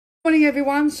Morning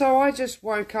everyone. So I just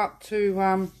woke up to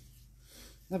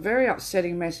a very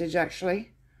upsetting message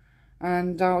actually,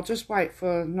 and I'll just wait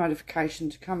for a notification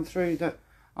to come through that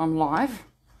I'm live,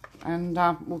 and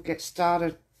we'll get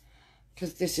started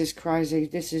because this is crazy.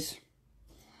 This is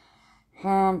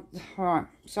right.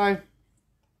 So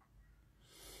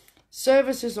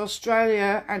Services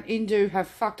Australia and Indue have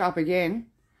fucked up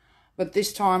again, but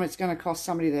this time it's going to cost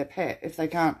somebody their pet if they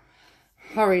can't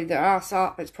hurry their ass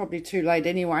up. It's probably too late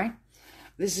anyway.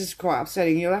 This is quite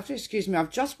upsetting. You'll have to excuse me.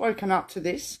 I've just woken up to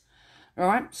this. All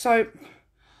right. So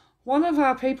one of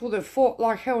our people that fought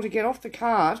like hell to get off the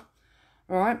card,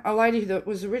 all right, a lady that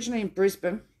was originally in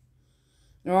Brisbane,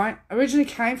 all right, originally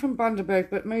came from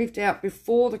Bundaberg but moved out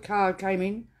before the card came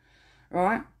in, all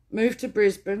right, moved to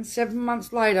Brisbane. 7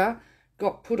 months later,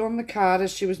 got put on the card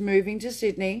as she was moving to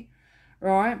Sydney,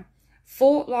 right,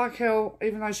 fought like hell,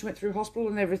 even though she went through hospital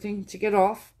and everything to get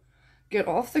off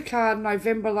the card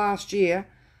November last year,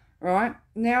 right?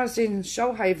 Now it's in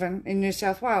Shoalhaven in New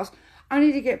South Wales,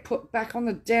 only to get put back on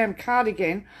the damn card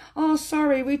again. Oh,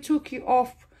 sorry, we took you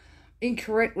off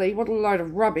incorrectly. What a load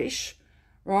of rubbish,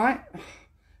 right?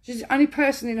 She's the only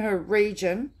person in her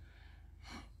region.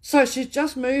 So she's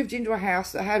just moved into a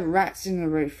house that had rats in the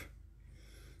roof,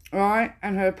 right?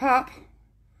 And her pup,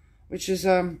 which is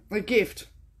a gift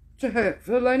to her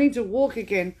for learning to walk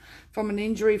again from an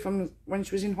injury from when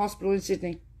she was in hospital in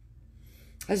Sydney,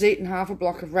 has eaten half a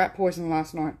block of rat poison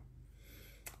last night.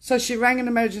 So she rang an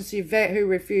emergency vet who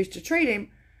refused to treat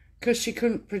him because she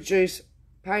couldn't produce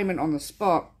payment on the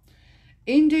spot.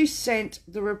 Indue sent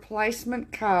the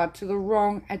replacement card to the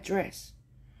wrong address,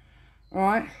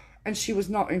 right? And she was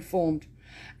not informed,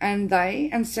 and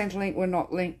they and Centrelink were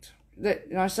not linked.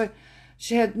 So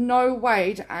she had no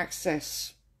way to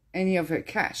access any of her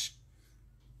cash.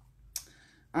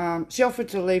 She offered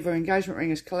to leave her engagement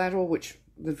ring as collateral, which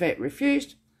the vet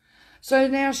refused. So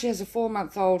now she has a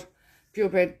 4-month-old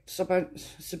purebred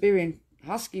Siberian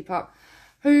Husky pup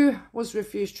who was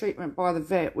refused treatment by the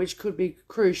vet, which could be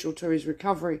crucial to his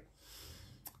recovery.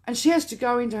 And she has to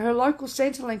go into her local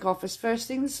Centrelink office first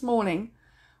thing this morning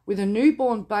with a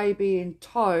newborn baby in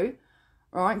tow,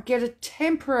 right, get a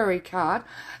temporary card.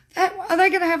 Are they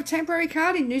going to have a temporary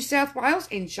card in New South Wales,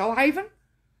 in Shoalhaven?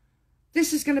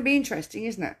 This is going to be interesting,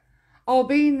 isn't it? I'll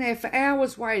be in there for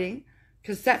hours waiting,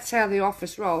 because that's how the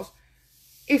office rolls,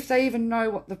 if they even know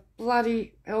what the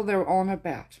bloody hell they're on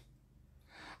about.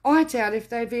 I doubt if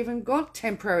they've even got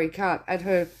temporary card at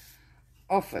her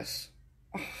office.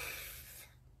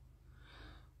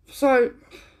 So,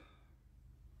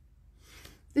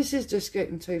 this is just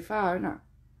getting too far, isn't it?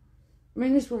 I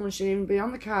mean, this woman shouldn't even be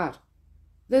on the card.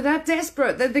 They're that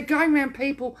desperate. They're going around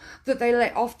people that they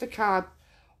let off the card,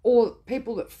 or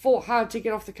people that fought hard to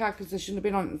get off the card because they shouldn't have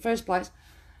been on it in the first place,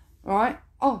 right?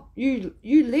 Oh, you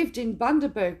lived in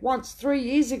Bundaberg once 3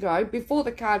 years ago before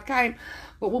the card came,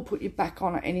 but we'll put you back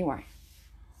on it anyway.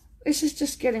 This is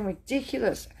just getting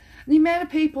ridiculous. And the amount of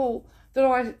people that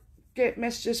I get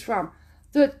messages from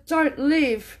that don't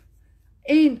live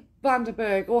in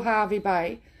Bundaberg or Hervey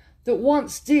Bay that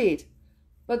once did,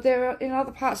 but they're in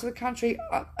other parts of the country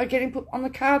are getting put on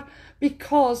the card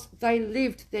because they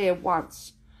lived there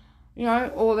once, you know,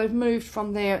 or they've moved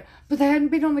from there, but they hadn't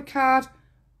been on the card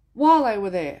while they were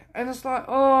there. And it's like,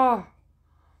 oh,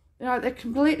 you know, they're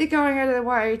completely going out of their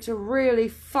way to really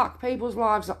fuck people's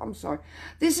lives up. I'm sorry.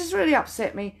 This has really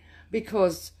upset me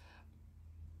because,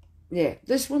 yeah,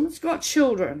 this woman's got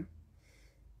children.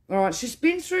 All right, she's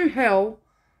been through hell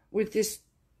with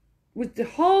the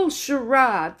whole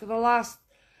charade for the last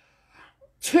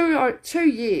two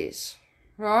years,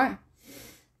 right?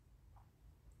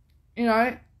 You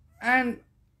know, and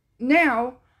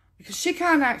now, because she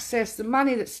can't access the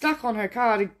money that's stuck on her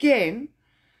card again,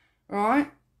 right,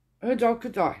 her dog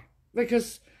could die.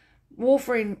 Because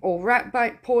warfarin or rat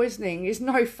bait poisoning is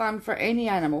no fun for any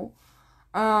animal.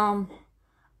 And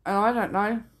I don't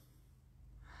know.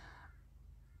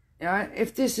 You know,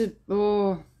 if this is,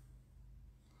 oh,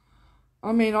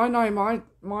 I mean, I know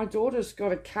my daughter's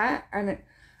got a cat,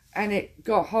 and it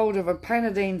got hold of a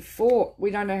Panadine fort.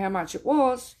 We don't know how much it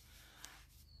was.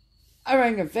 I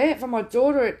rang a vet for my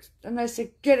daughter, and they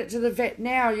said, get it to the vet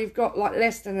now. You've got like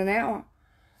less than an hour.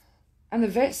 And the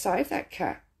vet saved that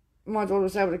cat. My daughter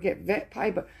was able to get vet pay,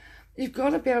 but you've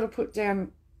got to be able to put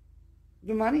down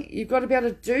the money. You've got to be able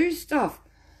to do stuff.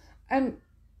 And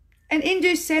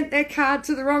Indue sent their card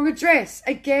to the wrong address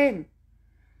again.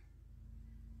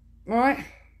 Right?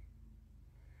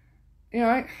 You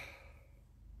know,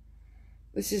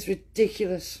 this is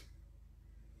ridiculous.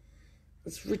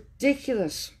 It's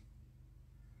ridiculous.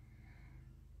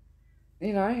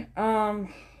 You know,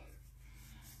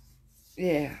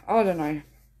 yeah, I don't know.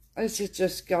 This is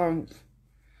just going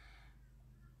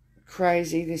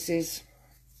crazy, this is.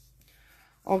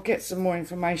 I'll get some more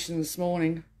information this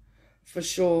morning for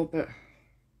sure, but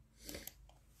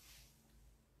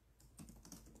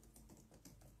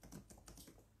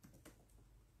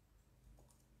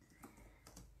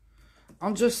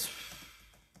I'm just...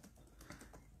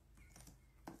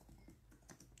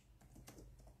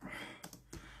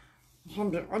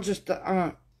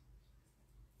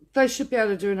 they should be able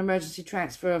to do an emergency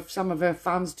transfer of some of her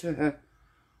funds to her.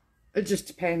 It just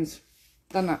depends,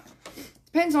 doesn't it?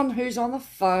 Depends on who's on the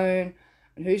phone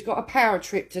and who's got a power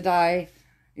trip today.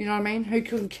 You know what I mean? Who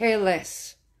couldn't care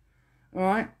less. All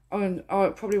right? And, oh,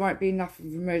 it probably won't be enough of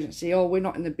an emergency. Oh, we're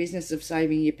not in the business of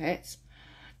saving your pets.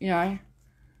 You know?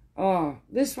 Oh,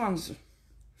 this one's...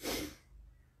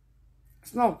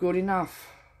 it's not good enough.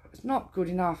 It's not good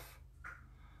enough.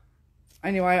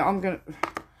 Anyway,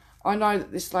 I know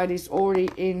that this lady's already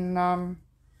in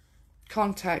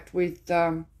contact with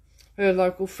her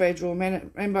local federal member,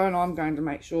 and I'm going to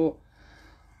make sure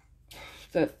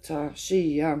that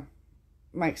she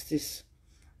makes this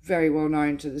very well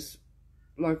known to this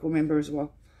local member as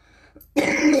well.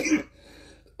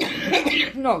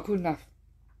 Not good enough.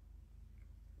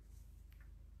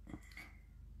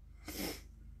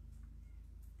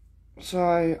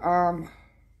 So,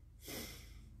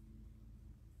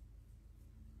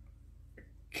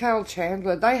 Cal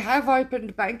Chandler, they have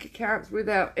opened bank accounts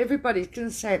without everybody's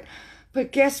consent,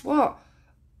 but guess what?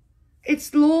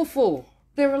 It's lawful.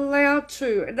 They're allowed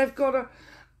to, and they've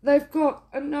got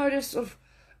a notice of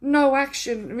no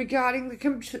action regarding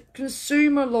the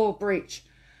consumer law breach.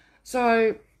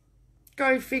 So,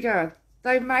 go figure.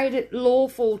 They made it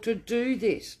lawful to do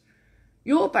this.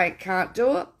 Your bank can't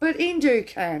do it, but Indue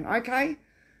can, okay?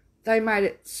 They made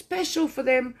it special for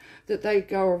them that they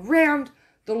go around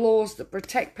the laws that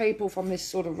protect people from this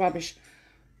sort of rubbish,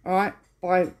 all right,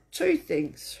 by two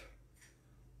things.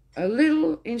 A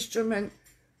little instrument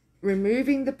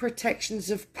removing the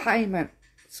Protections of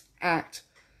Payments Act,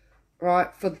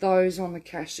 right, for those on the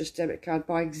cashless debit card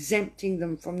by exempting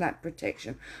them from that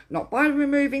protection. Not by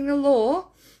removing the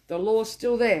law's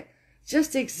still there.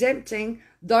 Just exempting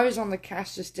those on the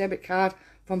cashless debit card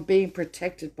from being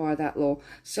protected by that law,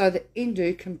 so that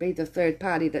Indue can be the third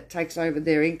party that takes over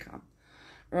their income,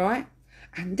 right?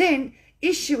 And then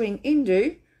issuing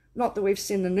Indue, not that we've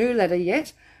seen the new letter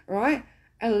yet, right?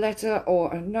 A letter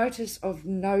or a notice of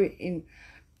no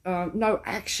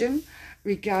action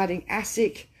regarding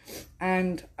ASIC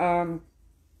and you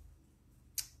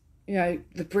know,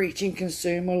 the breach in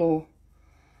consumer law.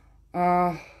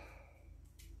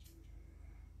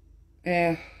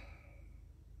 Yeah.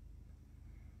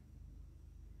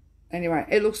 Anyway,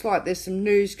 it looks like there's some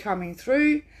news coming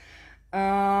through.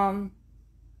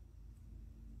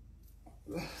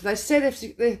 They said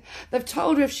they've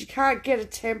told her if she can't get a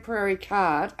temporary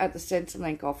card at the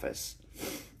Centrelink office,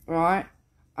 right?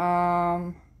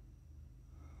 They'll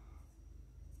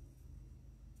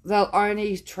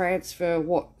only transfer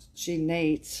what she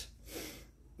needs,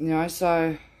 you know.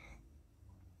 So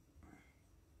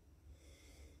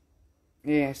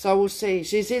yeah, so we'll see.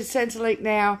 She's in Centrelink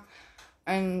now,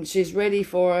 and she's ready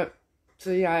for it.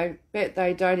 So, you know, bet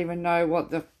they don't even know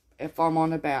what the F I'm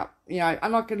on about. You know,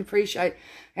 and I can appreciate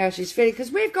how she's feeling,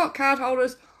 because we've got card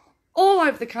holders all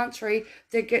over the country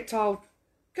that get told,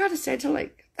 go to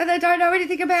Centrelink, and they don't know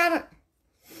anything about it.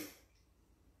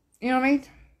 You know what I mean?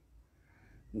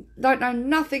 Don't know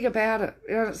nothing about it.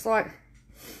 You know, it's like,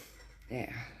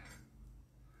 yeah.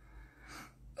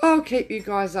 I'll keep you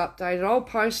guys updated. I'll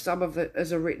post some of it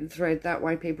as a written thread. That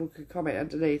way people can comment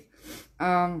underneath.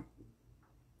 You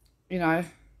know.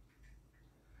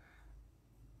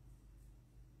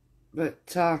 But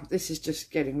this is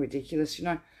just getting ridiculous, you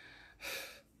know.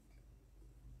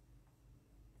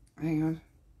 Hang on.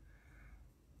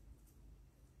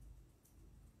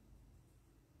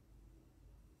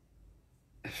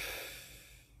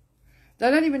 They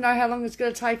don't even know how long it's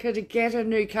going to take her to get a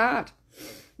new card,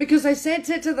 because they sent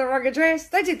it to the wrong address.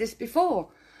 They did this before.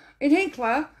 In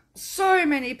Hinkler, so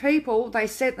many people, they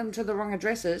sent them to the wrong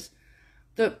addresses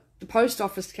that the post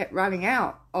office kept running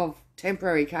out of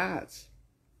temporary cards.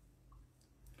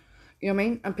 You know what I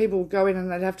mean? And people would go in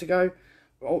and they'd have to go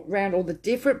around all the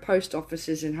different post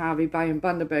offices in Hervey Bay and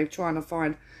Bundaberg trying to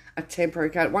find a temporary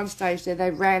card. At one stage there,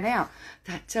 they ran out.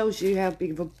 That tells you how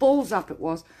big of a balls up it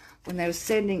was when they were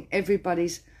sending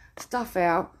everybody's stuff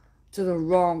out to the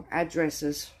wrong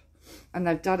addresses. And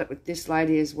they've done it with this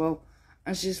lady as well.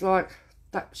 And she's like,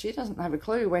 she doesn't have a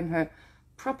clue when her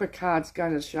proper card's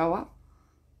going to show up.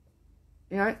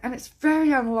 You know, and it's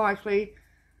very unlikely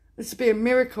this to be a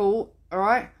miracle, all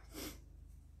right,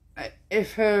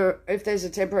 if there's a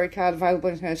temporary card available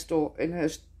in her store, in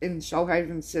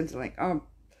Shoalhaven Centrelink. I'm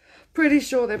pretty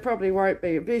sure there probably won't be.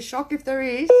 It'd be a shock if there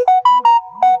is.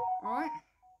 Right?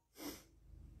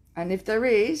 And if there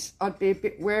is, I'd be a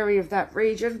bit wary of that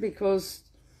region, because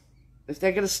if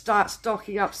they're going to start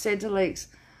stocking up Centrelinks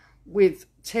with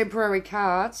temporary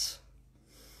cards,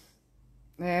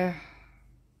 yeah,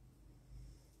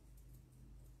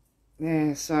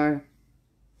 so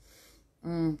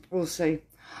we'll see.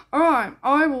 All right,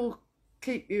 I will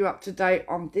keep you up to date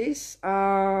on this.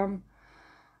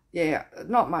 Yeah,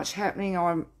 not much happening.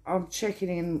 I'm checking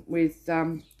in with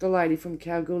the lady from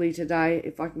Kalgoorlie today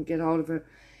if I can get hold of her.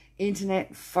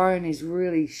 Internet phone is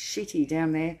really shitty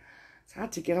down there. It's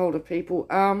hard to get hold of people.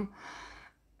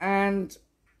 And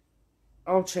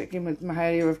I'll check in with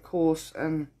Mahalia, of course,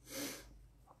 and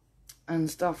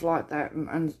stuff like that,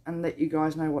 and let you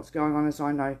guys know what's going on as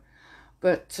I know.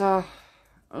 But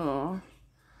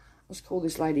let's call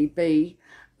this lady B.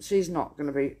 She's not going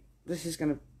to be.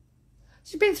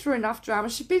 She's been through enough drama.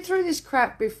 She's been through this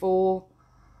crap before,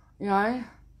 you know.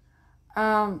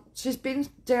 She's been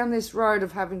down this road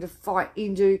of having to fight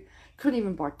Indue. Couldn't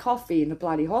even buy coffee in the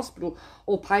bloody hospital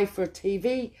or pay for a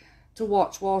TV to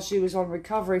watch while she was on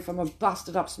recovery from a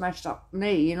busted up, smashed up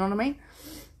knee, you know what I mean?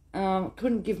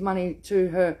 Couldn't give money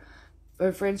to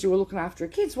her friends who were looking after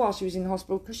her kids while she was in the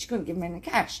hospital because she couldn't give them any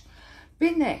cash.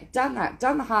 Been there, done that,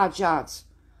 done the hard yards,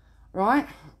 right?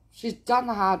 She's done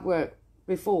the hard work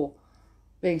before,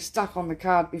 being stuck on the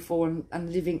card before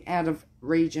and living out of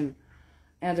region,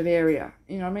 out of area,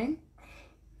 you know what I mean?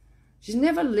 She's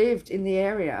never lived in the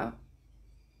area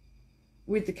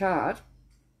with the card.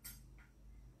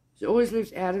 She always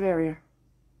lived out of area.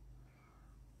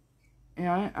 You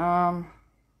know,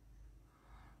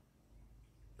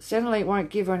 Centrelink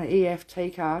won't give her an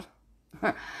EFT card.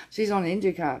 She's on an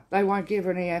Indue card. They won't give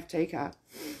her an EFT card.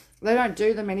 They don't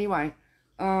do them anyway.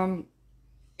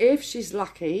 If she's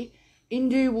lucky,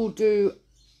 Indue will do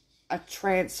a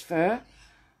transfer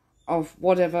of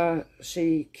whatever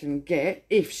she can get,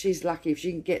 if she's lucky, if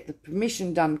she can get the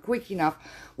permission done quick enough.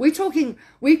 We're talking,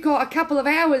 we've got a couple of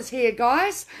hours here,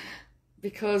 guys,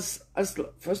 because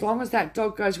for as long as that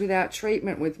dog goes without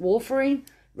treatment with warfarin,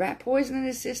 rat poison in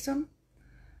his system,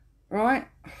 right?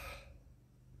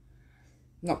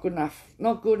 Not good enough.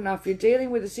 Not good enough. You're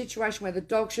dealing with a situation where the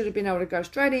dog should have been able to go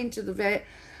straight into the vet,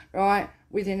 right,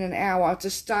 within an hour to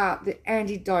start the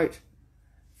antidote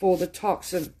for the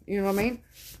toxin. You know what I mean?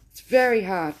 It's very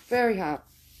hard, very hard.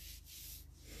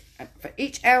 And for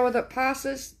each hour that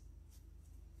passes,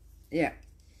 yeah,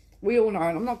 we all know,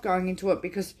 and I'm not going into it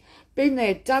because been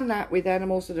there, done that with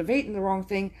animals that have eaten the wrong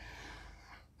thing.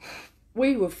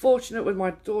 We were fortunate with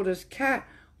my daughter's cat.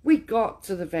 We got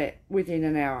to the vet within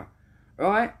an hour,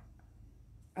 right?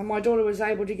 And my daughter was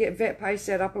able to get vet pay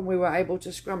set up and we were able to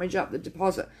scrummage up the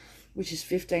deposit, which is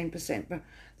 15%. But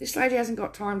this lady hasn't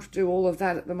got time to do all of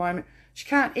that at the moment. She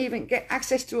can't even get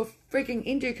access to a freaking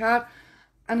Indue card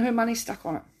and her money's stuck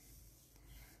on it.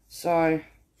 So,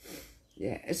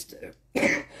 yeah, it's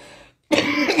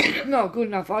not good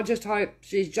enough. I just hope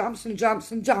she jumps and jumps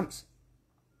and jumps.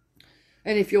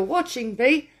 And if you're watching,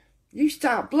 B, you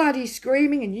start bloody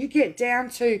screaming and you get down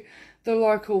to the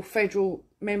local federal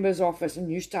member's office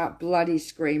and you start bloody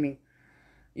screaming.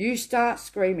 You start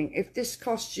screaming. If this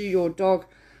costs you your dog,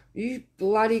 you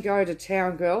bloody go to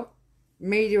town, girl.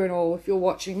 Media and all, if you're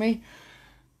watching me.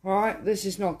 Alright, this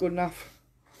is not good enough.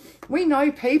 We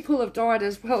know people have died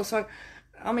as well, so,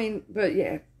 I mean, but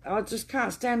yeah, I just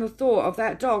can't stand the thought of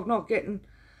that dog not getting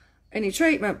any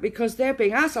treatment because they're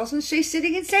being assholes and she's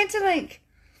sitting in Centrelink.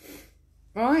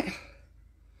 Right?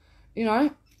 You know,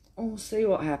 we'll see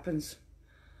what happens.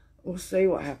 We'll see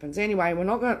what happens. Anyway, we're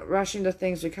not going to rush into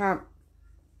things we can't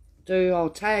do.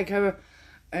 I'll tag her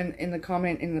and in the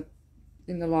comment in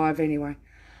the live anyway.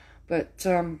 But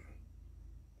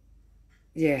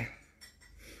yeah,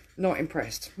 not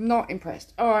impressed. Not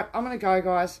impressed. All right, I'm gonna go,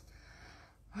 guys.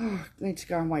 Oh, I need to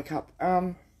go and wake up.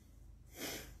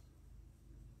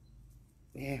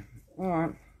 Yeah. All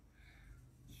right.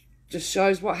 Just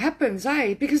shows what happens,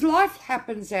 eh? Because life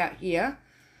happens out here,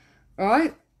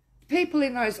 right? People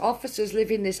in those offices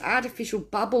live in this artificial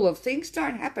bubble of things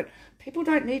don't happen. People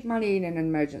don't need money in an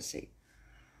emergency,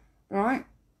 right?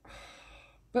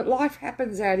 But life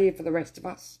happens out here for the rest of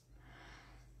us.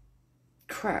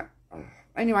 Crap.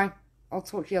 Anyway, I'll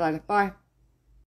talk to you later. Bye.